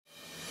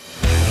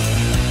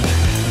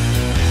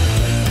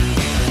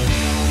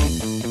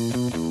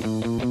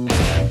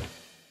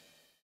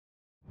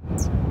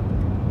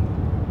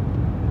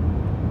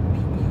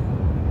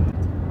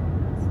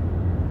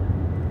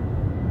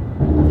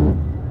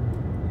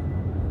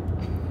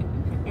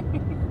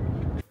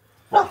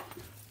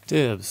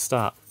Dibs,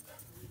 stop.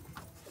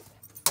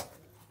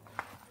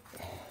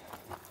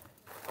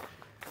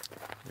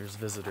 There's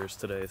visitors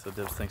today, so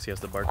Dibs thinks he has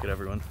to bark at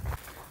everyone.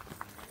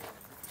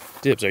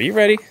 Dibs, are you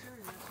ready?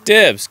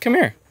 Dibs, come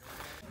here.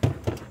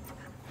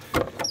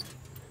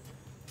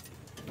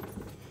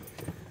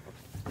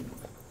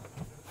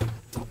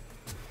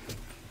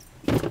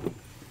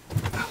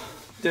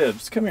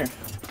 Dibs, come here.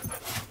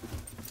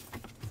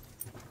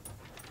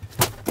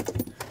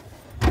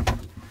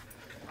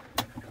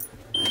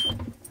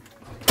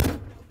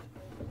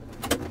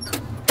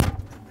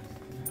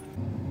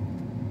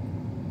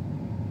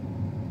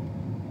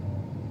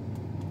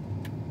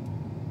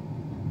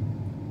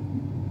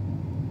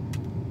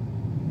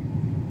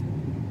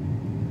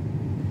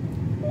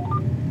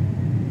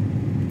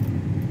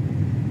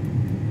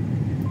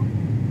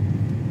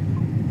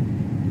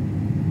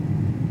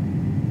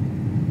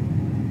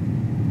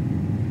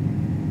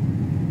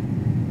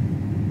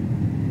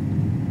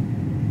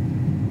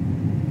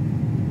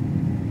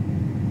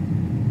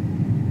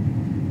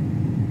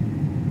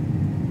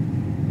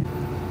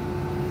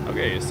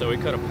 Okay, so we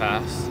cut a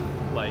pass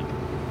like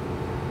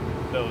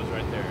those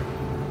right there.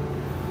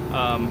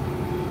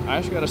 I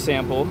actually got a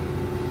sample.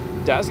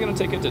 Dad's gonna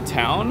take it to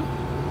town.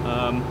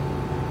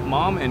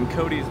 Mom and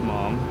Cody's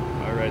mom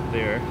are right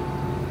there,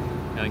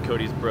 and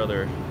Cody's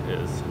brother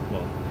is,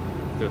 well,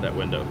 through that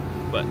window.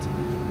 But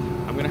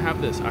I'm gonna have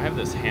this. I have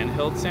this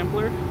handheld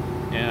sampler,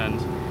 and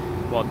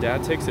while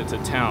Dad takes it to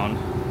town,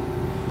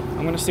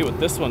 I'm gonna see what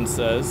this one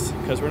says,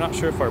 because we're not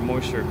sure if our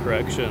moisture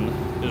correction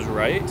is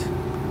right.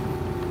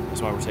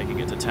 That's why we're taking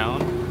it to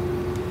town.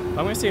 I'm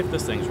gonna see if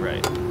this thing's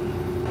right.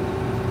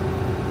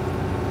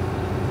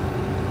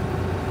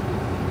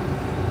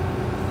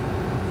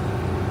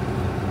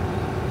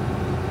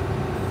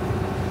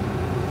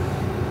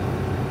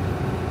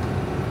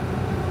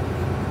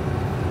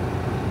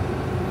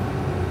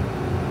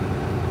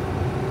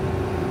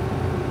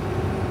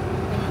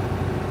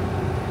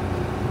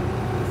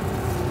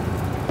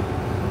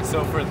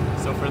 So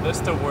for this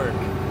to work,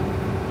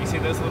 you see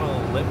this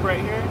little lip right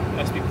here? It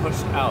has to be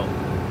pushed out.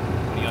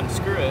 When you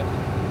unscrew it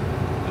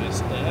and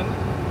it's in,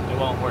 it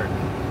won't work.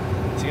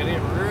 So you gotta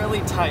get really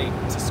tight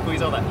to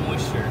squeeze all that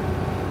moisture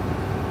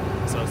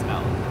so it's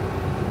out.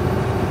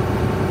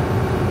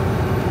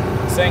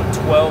 It's saying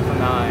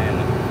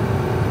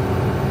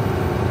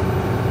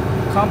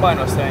 12.9. Combine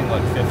was saying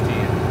like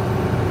 15.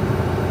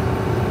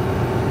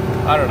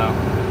 I don't know.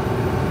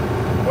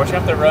 We're just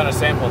gonna have to run a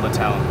sample to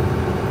town.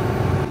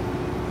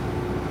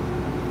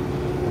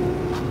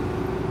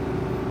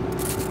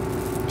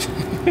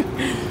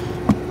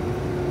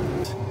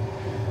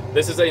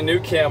 This is a new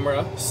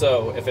camera,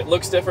 so if it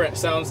looks different,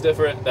 sounds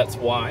different, that's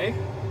why.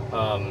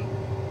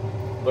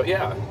 But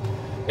yeah,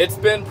 it's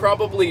been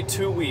probably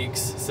 2 weeks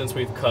since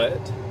we've cut,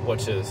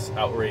 which is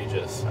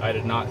outrageous. I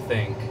did not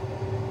think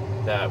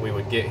that we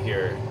would get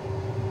here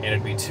and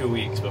it'd be 2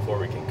 weeks before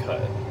we can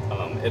cut.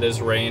 It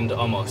has rained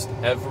almost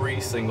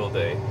every single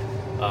day.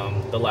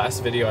 The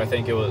last video, I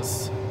think it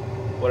was,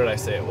 what did I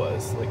say it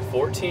was? Like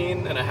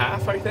 14 and a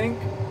half, I think.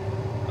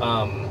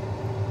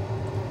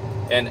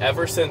 And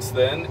ever since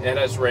then, it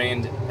has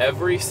rained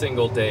every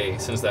single day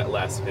since that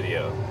last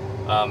video.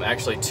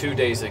 Actually 2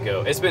 days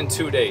ago. It's been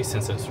 2 days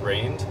since it's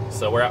rained,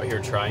 so we're out here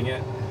trying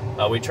it.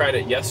 We tried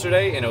it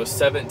yesterday and it was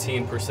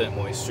 17%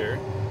 moisture.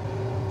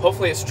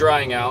 Hopefully it's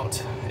drying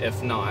out,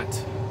 if not.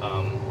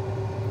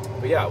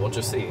 But yeah, we'll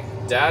just see.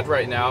 Dad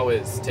right now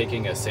is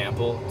taking a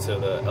sample to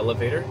the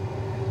elevator.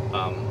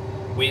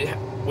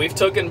 We've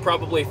taken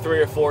probably 3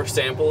 or 4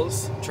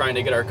 samples trying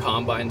to get our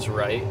combines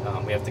right.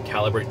 We have to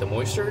calibrate the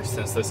moisture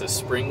since this is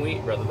spring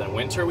wheat rather than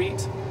winter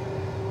wheat.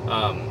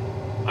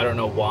 I don't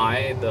know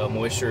why the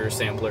moisture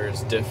sampler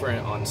is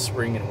different on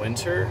spring and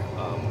winter,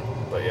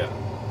 but yeah.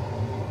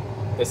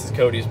 This is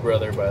Cody's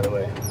brother, by the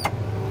way.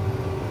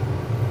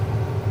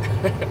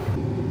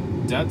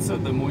 Dad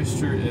said the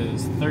moisture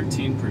is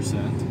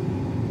 13%,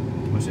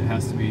 which it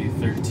has to be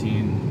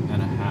 13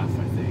 and a half,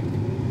 I think.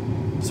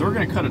 So we're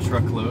gonna cut a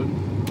truckload.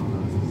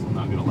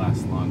 Not gonna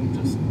last long,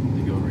 just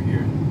to go over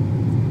here.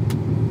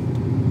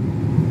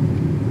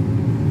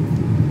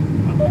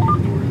 I think the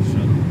door is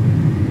shut.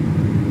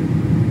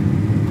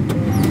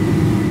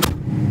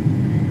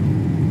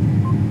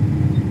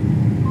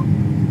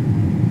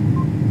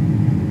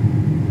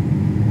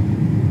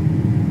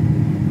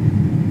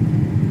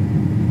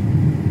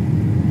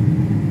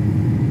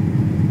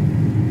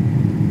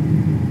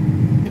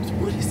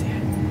 What is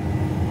that?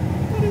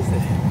 What is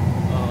that?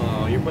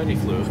 Oh, your buddy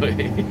flew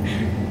away.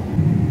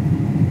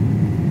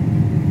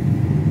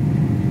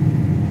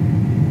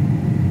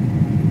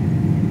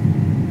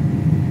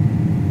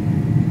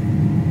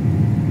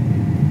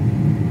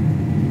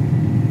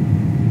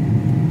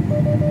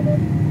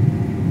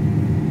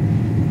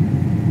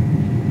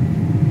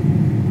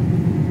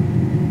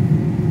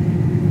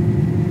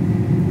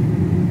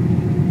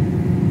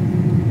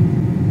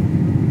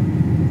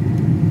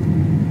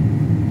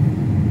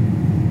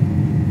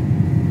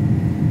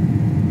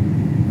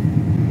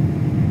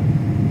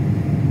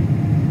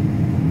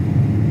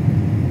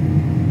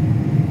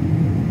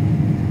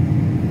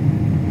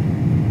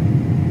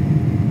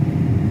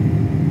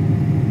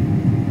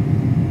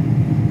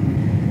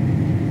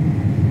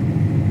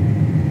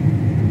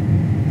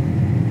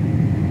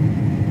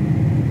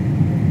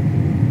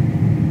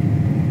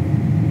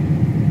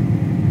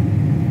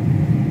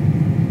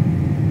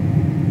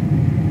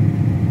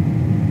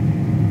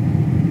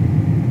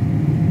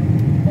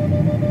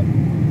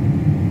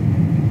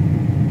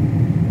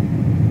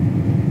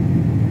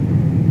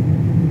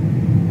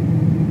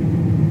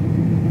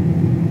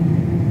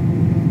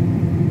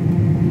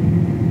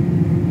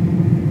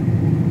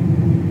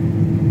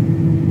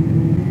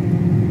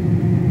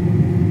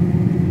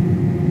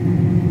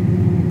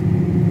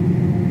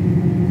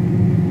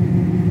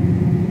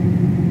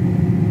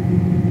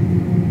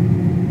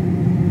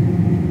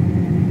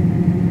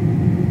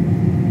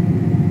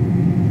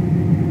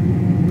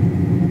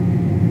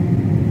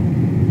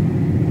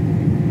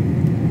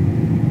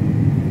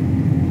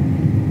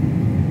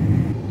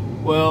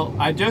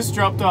 I just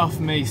dropped off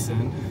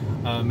Mason.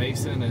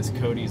 Mason is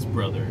Cody's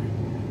brother.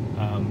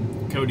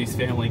 Cody's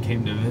family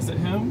came to visit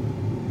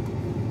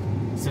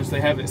him since they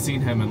haven't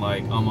seen him in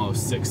like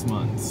almost 6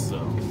 months, so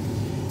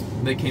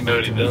they came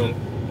out to visit.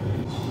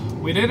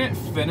 We didn't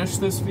finish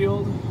this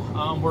field.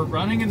 We're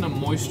running into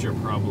moisture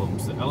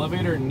problems. The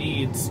elevator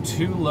needs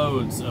 2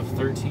 loads of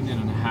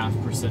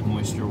 13.5%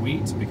 moisture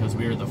wheat because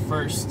we are the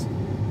first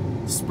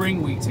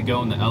spring wheat to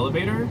go in the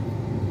elevator.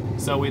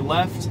 So we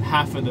left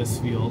half of this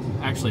field,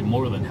 actually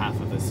more than half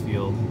of this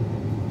field,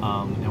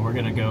 and we're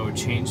gonna go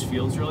change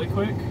fields really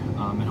quick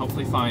and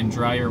hopefully find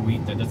drier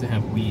wheat that doesn't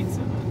have weeds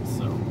in it.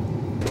 So.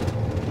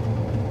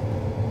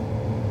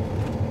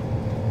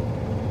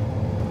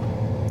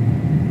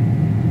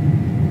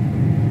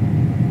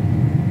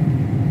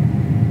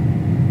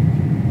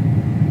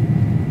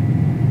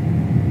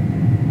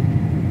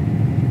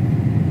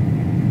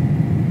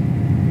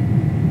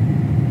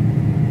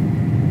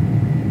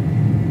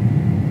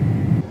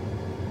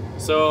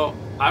 So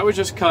I was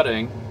just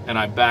cutting and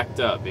I backed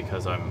up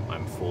because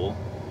I'm full.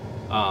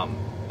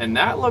 And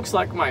that looks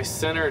like my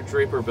center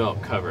draper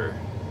belt cover.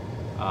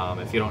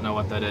 If you don't know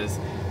what that is,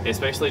 it's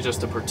basically just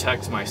to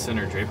protect my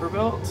center draper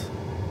belt.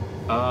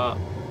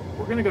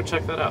 We're gonna go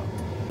check that out.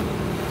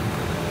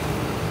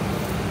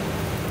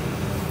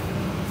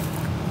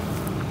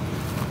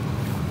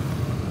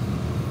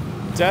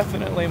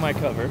 Definitely my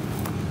cover.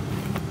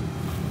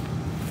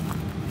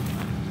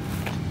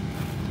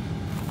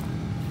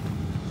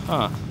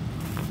 Huh.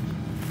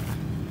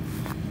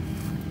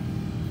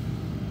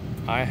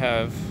 I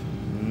have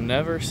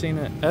never seen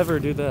it ever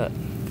do that.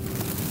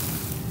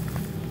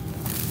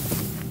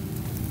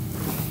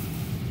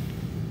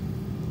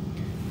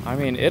 I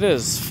mean, it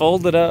is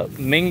folded up,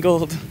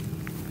 mingled.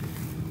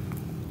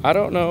 I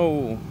don't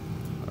know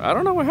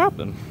what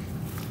happened.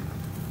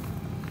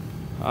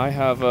 I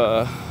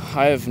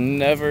have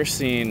never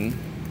seen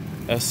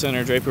a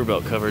center draper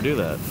belt cover do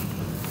that.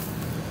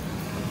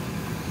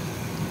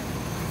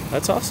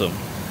 That's awesome.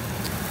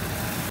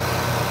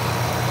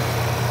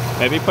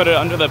 Maybe put it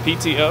under the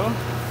PTO?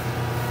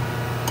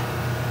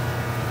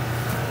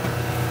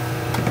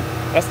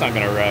 That's not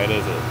gonna ride,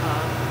 is it?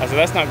 I said,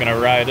 that's not gonna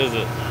ride, is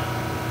it?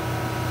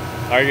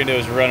 All you're gonna do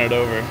is run it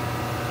over.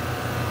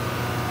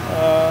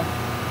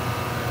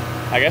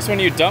 I guess when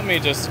you dump me,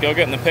 just go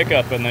get in the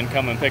pickup and then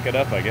come and pick it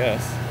up, I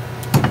guess.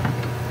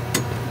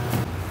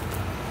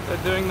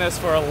 Been doing this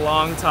for a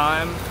long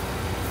time.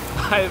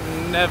 I've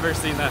never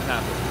seen that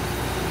happen.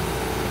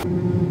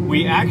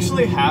 We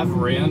actually have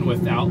ran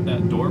without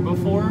that door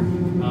before.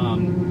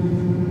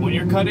 When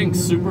you're cutting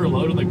super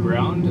low to the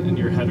ground and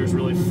your header's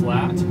really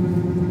flat,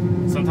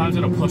 sometimes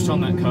it'll push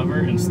on that cover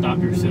and stop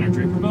your center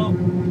draper belt.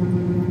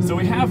 So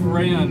we have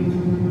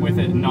ran with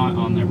it not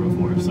on there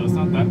before, so it's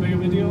not that big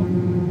of a deal.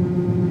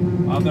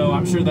 Although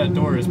I'm sure that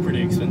door is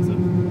pretty expensive.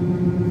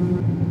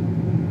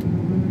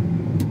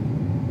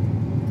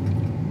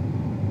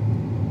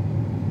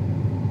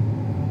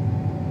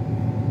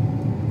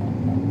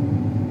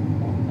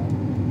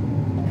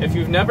 If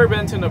you've never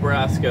been to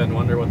Nebraska and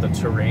wonder what the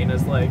terrain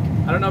is like,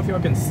 I don't know if you all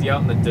can see out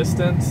in the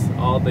distance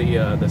all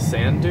the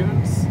sand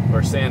dunes,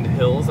 or sand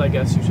hills, I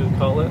guess you should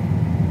call it.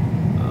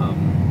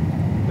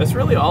 That's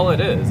really all it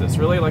is. It's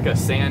really like a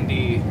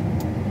sandy,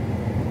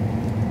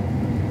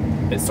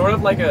 it's sort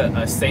of like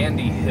a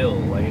sandy hill.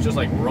 Like it's just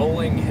like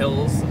rolling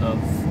hills of,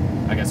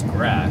 I guess,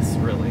 grass,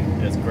 really.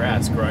 It's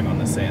grass growing on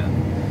the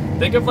sand.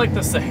 Think of like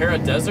the Sahara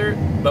Desert,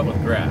 but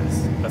with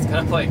grass. That's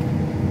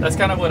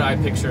kind of what I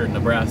picture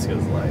Nebraska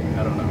is like.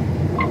 I don't know.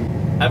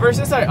 Ever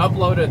since I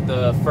uploaded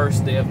the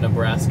first day of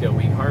Nebraska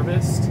wheat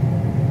harvest,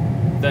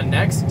 the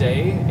next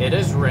day it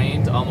has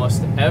rained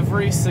almost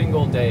every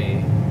single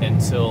day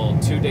until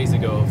 2 days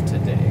ago of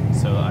today.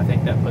 So I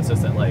think that puts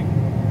us at like,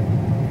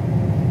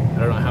 I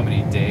don't know how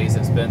many days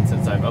it's been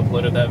since I've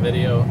uploaded that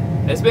video.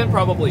 It's been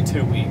probably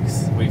 2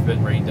 weeks we've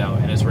been rained out,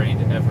 and it's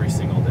rained every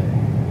single day.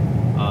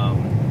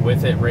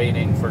 With it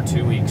raining for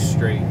 2 weeks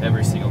straight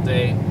every single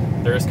day,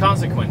 there's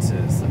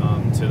consequences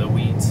to the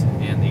wheat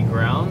and the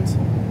ground.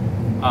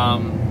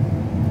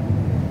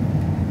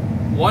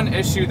 One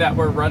issue that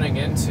we're running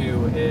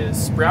into is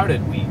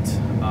sprouted wheat.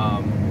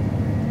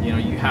 You know,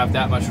 you have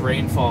that much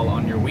rainfall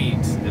on your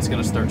wheat, it's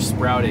going to start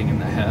sprouting in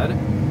the head.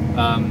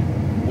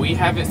 We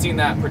haven't seen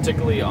that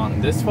particularly on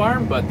this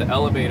farm, but the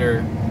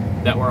elevator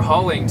that we're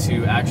hauling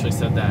to actually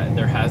said that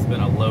there has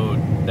been a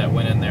load that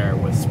went in there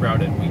with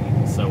sprouted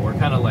wheat. So we're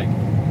kind of like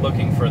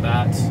looking for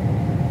that.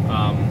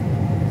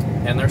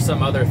 And there's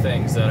some other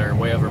things that are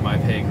way over my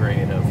pay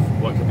grade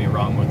of what could be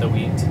wrong with the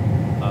wheat.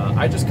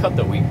 I just cut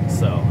the wheat,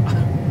 so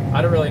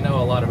I don't really know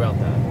a lot about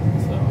that.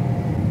 So,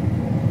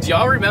 do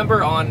y'all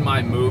remember on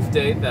my move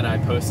date that I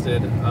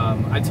posted,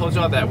 I told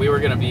y'all that we were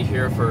gonna be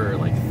here for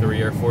like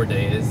 3 or 4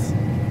 days.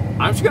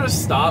 I'm just gonna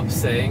stop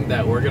saying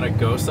that we're gonna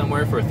go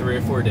somewhere for 3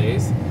 or 4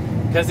 days,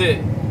 because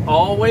it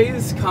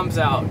always comes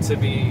out to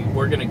be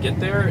we're gonna get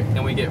there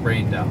and we get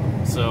rained out.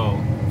 So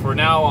for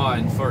now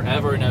on,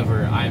 forever and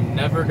ever, I'm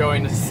never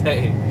going to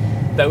say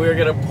that we're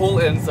gonna pull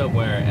in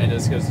somewhere and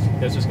it's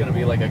just gonna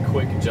be like a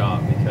quick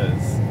job,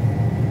 because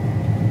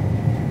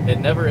it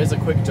never is a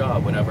quick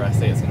job whenever I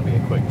say it's going to be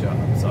a quick job,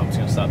 so I'm just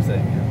going to stop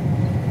saying it.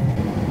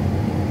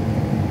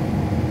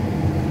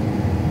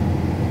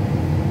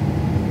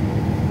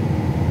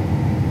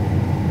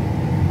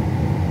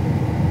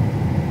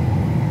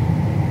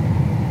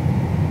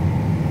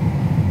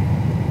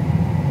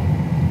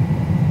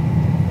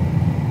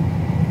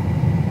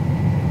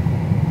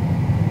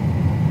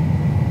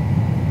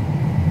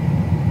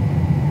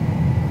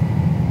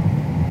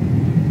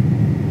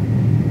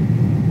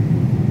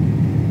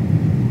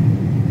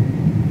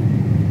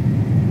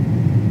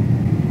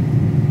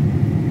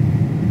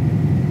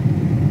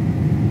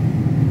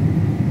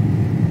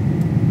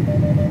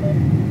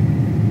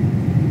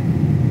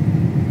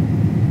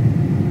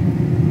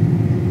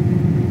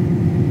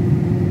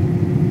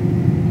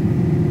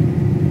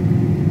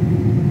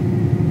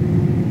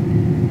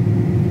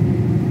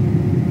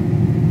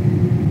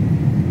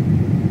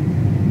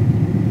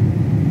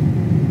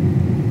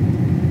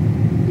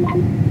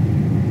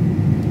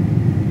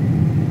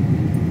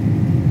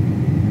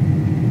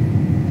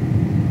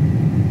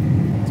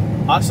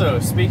 Also,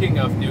 speaking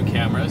of new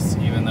cameras,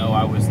 even though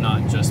I was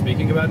not just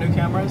speaking about new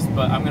cameras,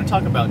 but I'm going to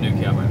talk about new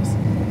cameras.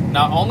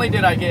 Not only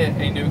did I get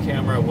a new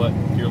camera, what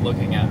you're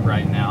looking at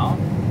right now,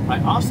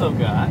 I also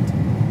got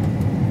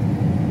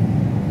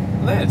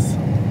this.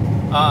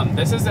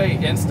 This is a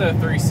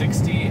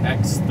Insta360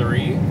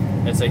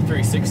 X3. It's a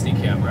 360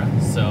 camera,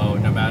 so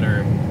no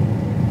matter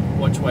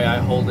which way I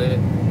hold it,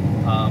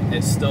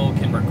 it still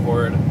can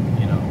record,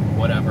 you know,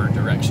 whatever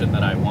direction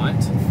that I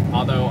want.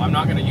 Although I'm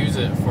not going to use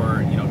it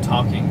for, you know,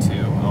 talking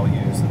to, I'll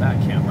use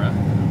that camera.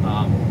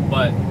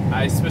 But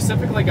I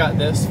specifically got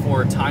this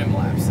for time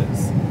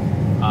lapses.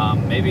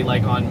 Maybe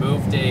like on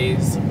move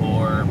days,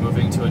 or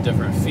moving to a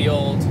different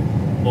field,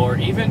 or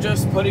even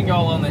just putting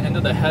y'all on the end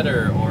of the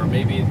header, or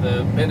maybe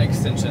the bin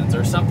extensions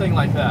or something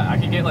like that. I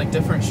could get like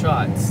different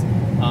shots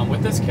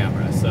with this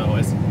camera. So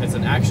it's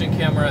an action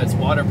camera, it's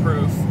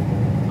waterproof,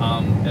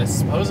 it's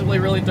supposedly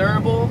really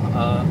durable.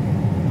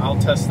 I'll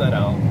test that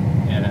out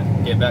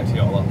and get back to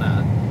y'all on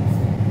that.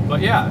 But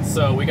yeah,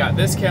 so we got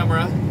this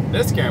camera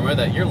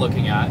that you're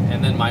looking at,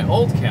 and then my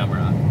old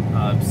camera.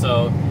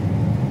 So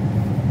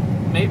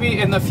maybe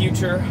in the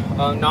future,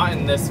 not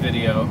in this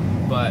video,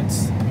 but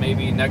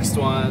maybe next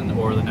one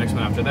or the next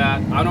one after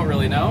that. I don't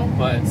really know,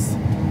 but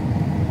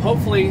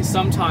hopefully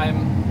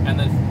sometime in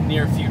the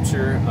near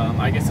future,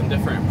 I get some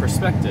different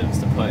perspectives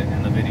to put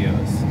in the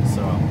videos.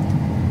 So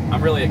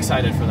I'm really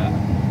excited for that.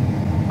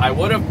 I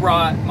would have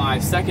brought my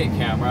second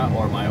camera,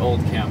 or my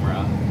old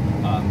camera,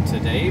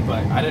 today,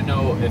 but I didn't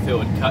know if it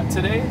would cut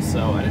today,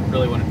 so I didn't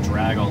really want to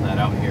drag all that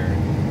out here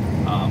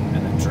and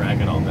then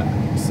drag it all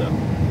back. So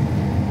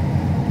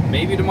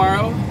maybe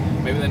tomorrow,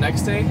 maybe the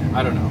next day,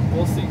 I don't know,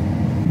 we'll see.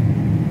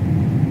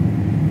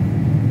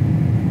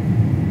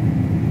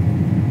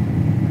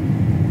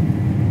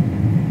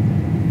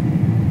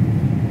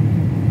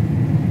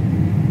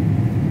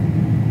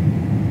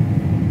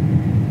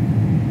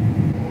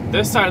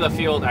 This side of the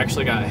field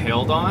actually got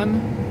hailed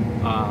on,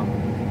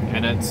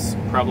 and it's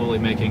probably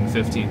making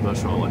 15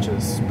 bushel, which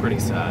is pretty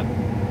sad.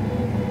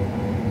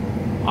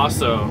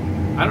 Also,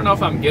 I don't know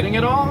if I'm getting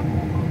it all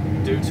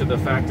due to the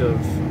fact of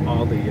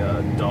all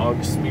the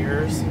dog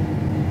smears.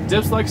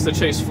 Dips likes to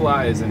chase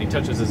flies, and he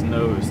touches his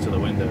nose to the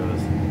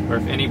windows. Or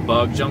if any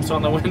bug jumps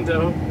on the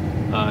window,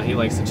 he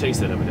likes to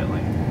chase it,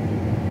 evidently.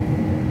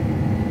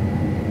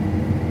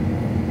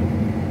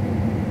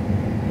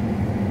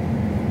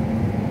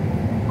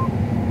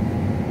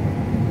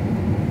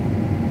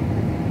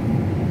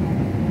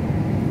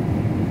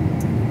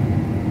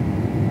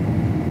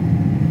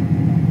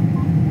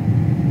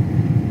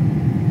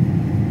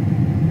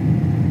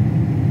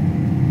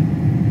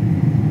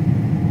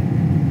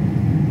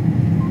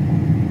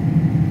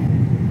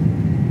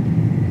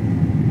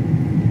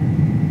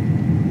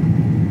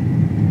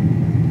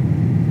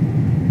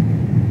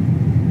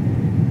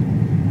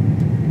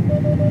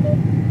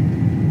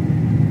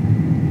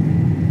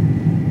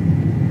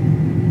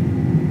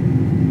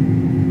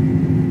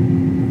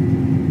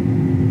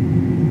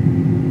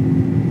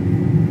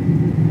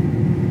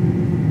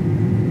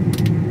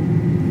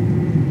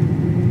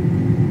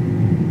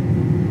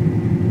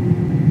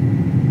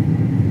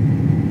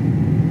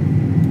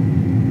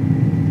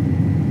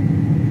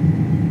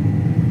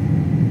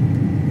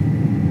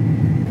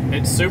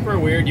 It's super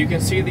weird. You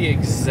can see the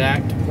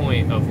exact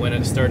point of when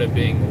it started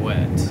being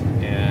wet,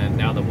 and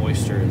now the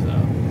moisture is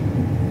up.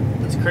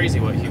 It's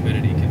crazy what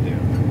humidity can do.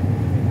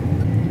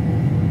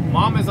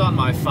 Mom is on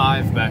my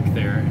 5 back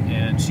there,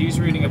 and she's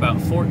reading about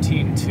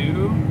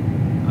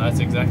 14.2. That's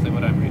exactly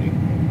what I'm reading.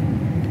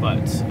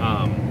 But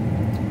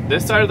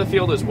this side of the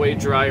field is way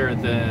drier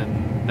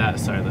than that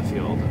side of the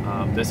field.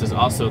 This is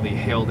also the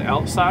hailed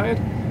out side,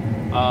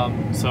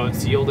 so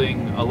it's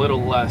yielding a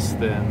little less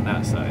than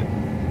that side.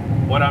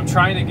 What I'm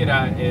trying to get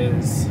at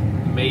is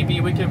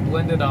maybe we can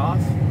blend it off.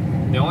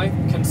 The only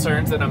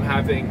concerns that I'm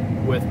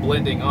having with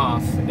blending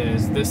off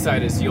is this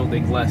side is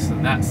yielding less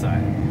than that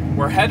side.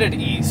 We're headed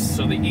east,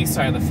 so the east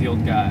side of the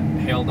field got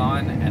hailed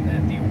on, and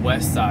then the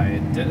west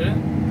side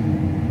didn't.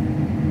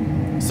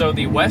 So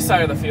the west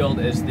side of the field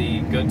is the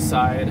good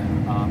side.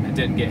 It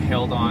didn't get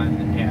hailed on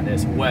and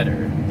is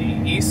wetter. The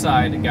east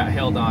side got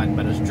hailed on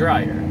but is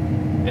drier.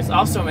 It's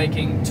also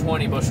making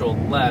 20 bushel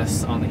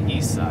less on the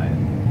east side.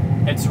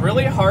 It's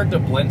really hard to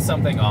blend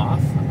something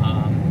off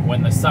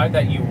when the side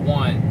that you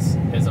want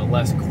is a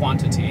less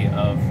quantity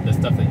of the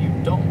stuff that you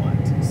don't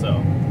want. So,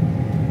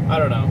 I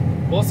don't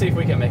know. We'll see if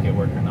we can make it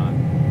work or not.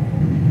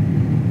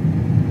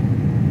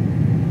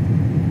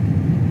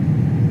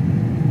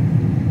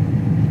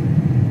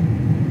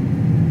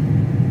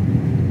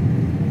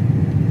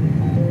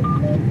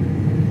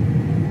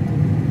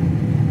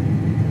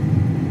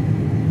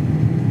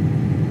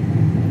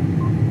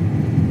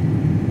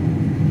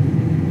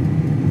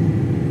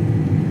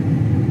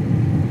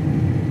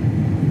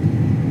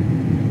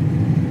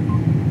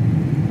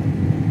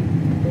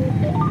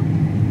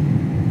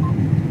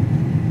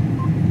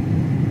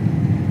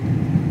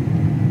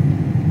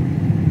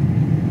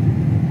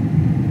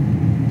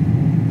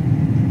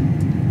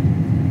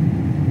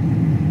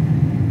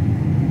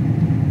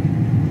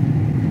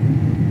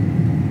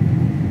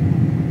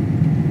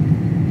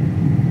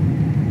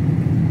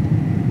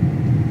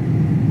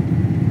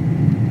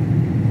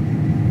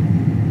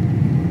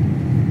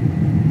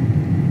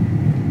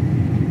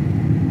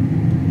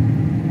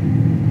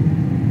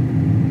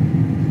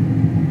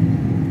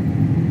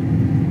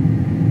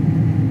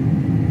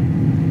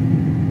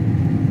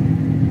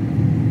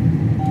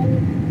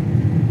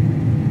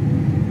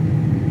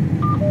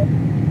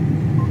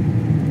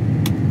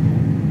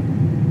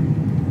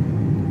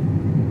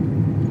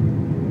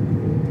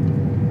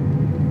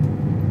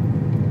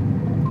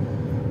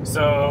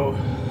 So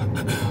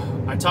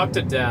I talked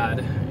to Dad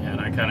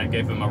and I kind of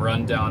gave him a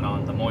rundown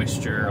on the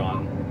moisture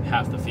on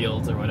half the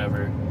fields or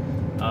whatever.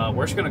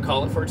 We're just gonna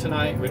call it for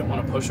tonight. We don't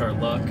want to push our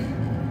luck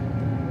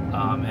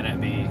and it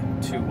be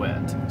too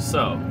wet.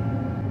 So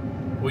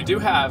we do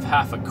have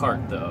half a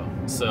cart though.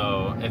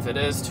 So if it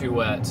is too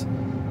wet,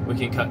 we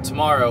can cut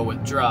tomorrow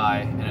with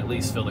dry and at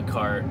least fill the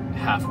cart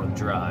half with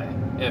dry.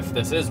 If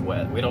this is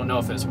wet, we don't know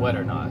if it's wet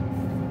or not.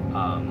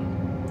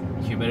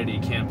 Humidity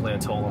can play a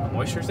toll on the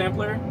moisture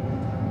sampler.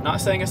 Not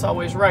saying it's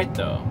always right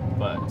though,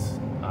 but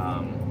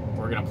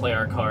we're gonna play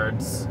our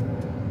cards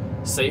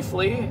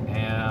safely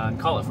and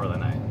call it for the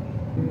night.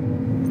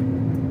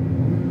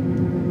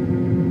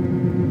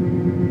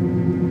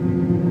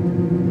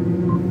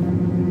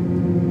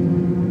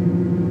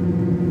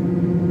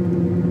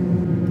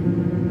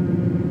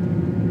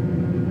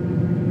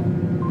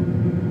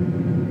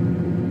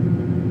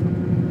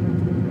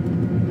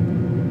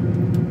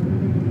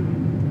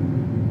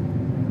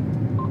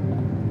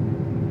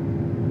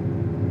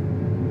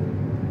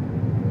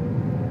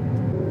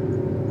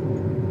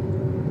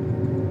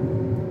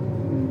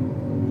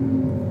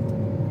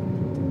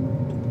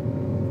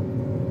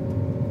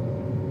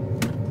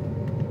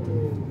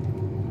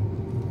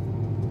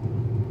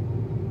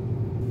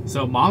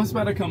 So Mom's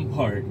about to come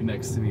park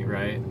next to me,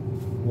 right?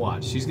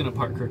 Watch, she's gonna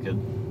park crooked.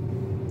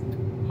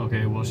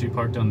 Okay, well she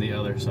parked on the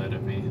other side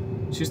of me.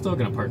 She's still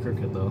gonna park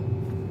crooked though.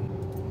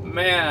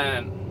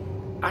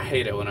 Man, I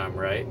hate it when I'm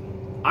right.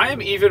 I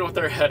am even with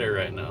her header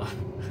right now.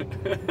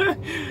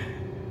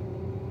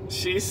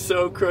 She's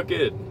so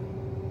crooked.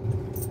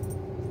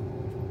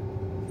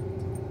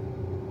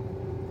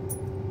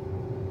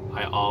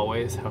 I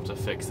always have to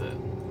fix it.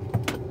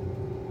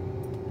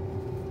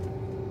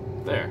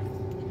 There.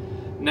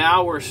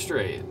 Now we're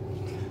straight.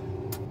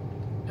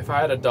 If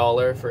I had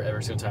 $1 for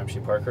every single time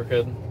she parked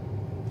crooked,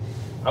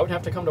 I would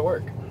have to come to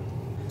work.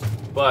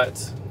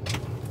 But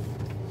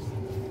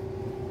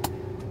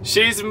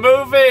she's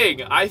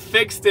moving! I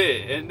fixed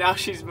it, and now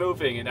she's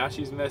moving, and now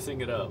she's messing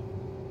it up.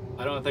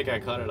 I don't think I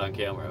caught it on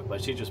camera,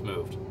 but she just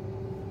moved.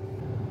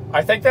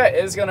 I think that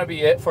is gonna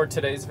be it for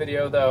today's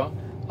video though.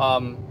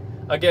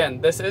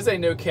 Again, this is a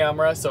new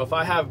camera, so if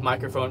I have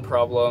microphone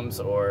problems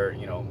or,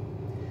 you know,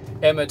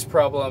 image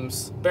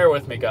problems, bear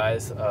with me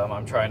guys.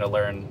 I'm trying to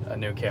learn a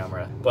new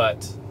camera,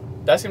 but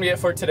that's gonna be it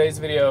for today's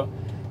video.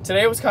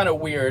 Today was kind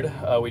of weird.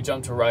 We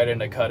jumped right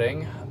into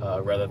cutting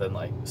rather than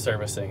like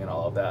servicing and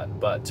all of that,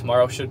 but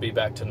tomorrow should be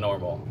back to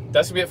normal.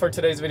 That's gonna be it for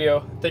today's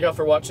video. Thank y'all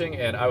for watching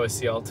and I will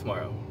see y'all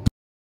tomorrow.